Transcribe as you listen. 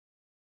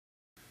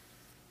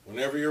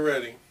Whenever you're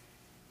ready.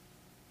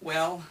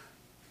 Well,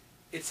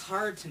 it's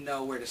hard to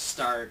know where to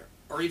start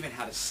or even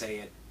how to say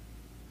it.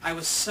 I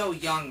was so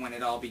young when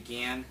it all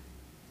began.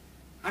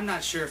 I'm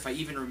not sure if I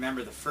even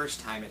remember the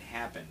first time it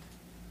happened.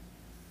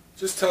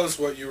 Just tell us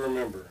what you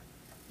remember.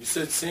 You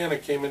said Santa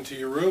came into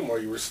your room while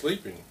you were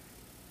sleeping.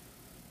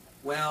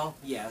 Well,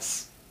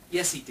 yes.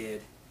 Yes, he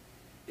did.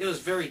 It was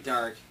very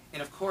dark,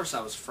 and of course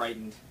I was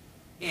frightened.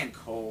 And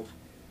cold.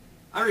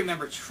 I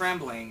remember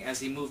trembling as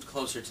he moved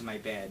closer to my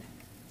bed.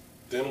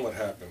 Then what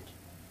happened?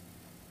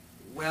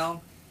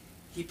 Well,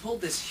 he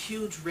pulled this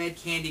huge red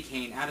candy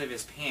cane out of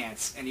his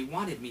pants, and he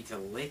wanted me to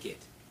lick it.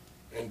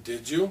 And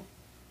did you?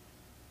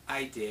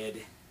 I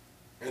did.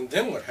 And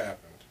then what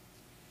happened?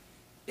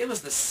 It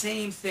was the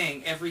same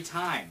thing every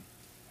time.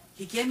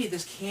 He gave me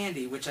this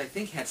candy, which I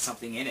think had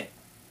something in it.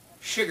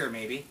 Sugar,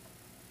 maybe.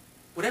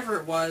 Whatever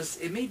it was,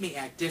 it made me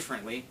act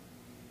differently.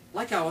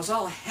 Like I was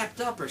all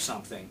hepped up or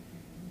something.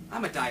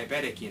 I'm a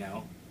diabetic, you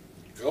know.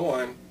 Go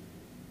on.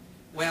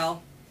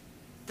 Well,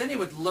 then he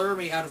would lure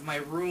me out of my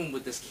room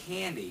with this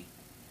candy.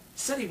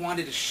 Said he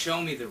wanted to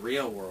show me the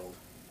real world,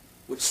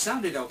 which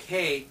sounded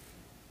okay,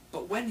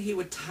 but when he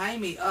would tie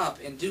me up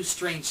and do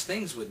strange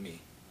things with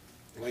me.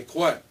 Like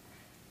what?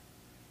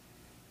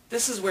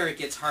 This is where it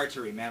gets hard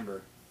to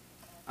remember.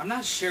 I'm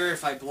not sure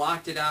if I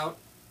blocked it out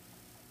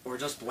or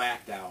just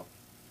blacked out.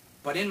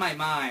 But in my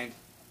mind,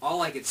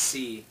 all I could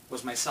see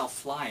was myself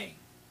flying.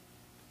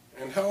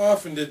 And how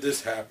often did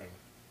this happen?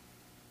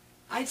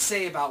 I'd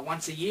say about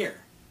once a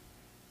year.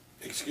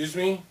 Excuse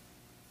me?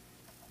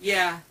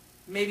 Yeah,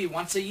 maybe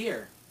once a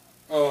year.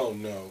 Oh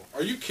no.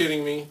 Are you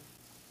kidding me?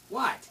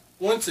 What?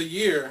 Once a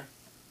year?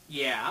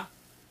 Yeah.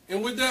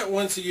 And would that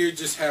once a year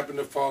just happen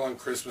to fall on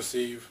Christmas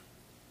Eve?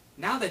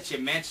 Now that you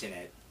mention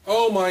it.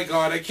 Oh my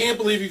God, I can't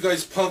believe you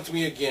guys punked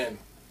me again.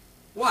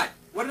 What?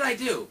 What did I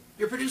do?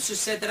 Your producer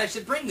said that I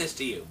should bring this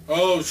to you.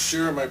 Oh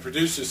sure, my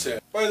producer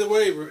said. By the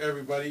way,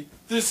 everybody,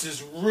 this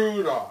is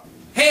Rudolph.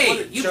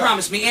 Hey, you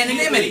promised me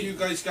anonymity. You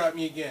guys got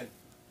me again.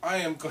 I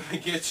am going to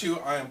get you.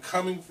 I am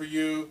coming for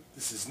you.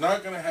 This is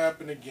not going to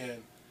happen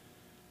again.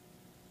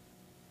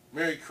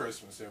 Merry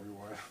Christmas,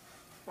 everyone.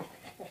 I'm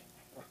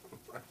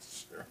not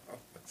sure how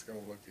that's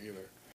going to look either.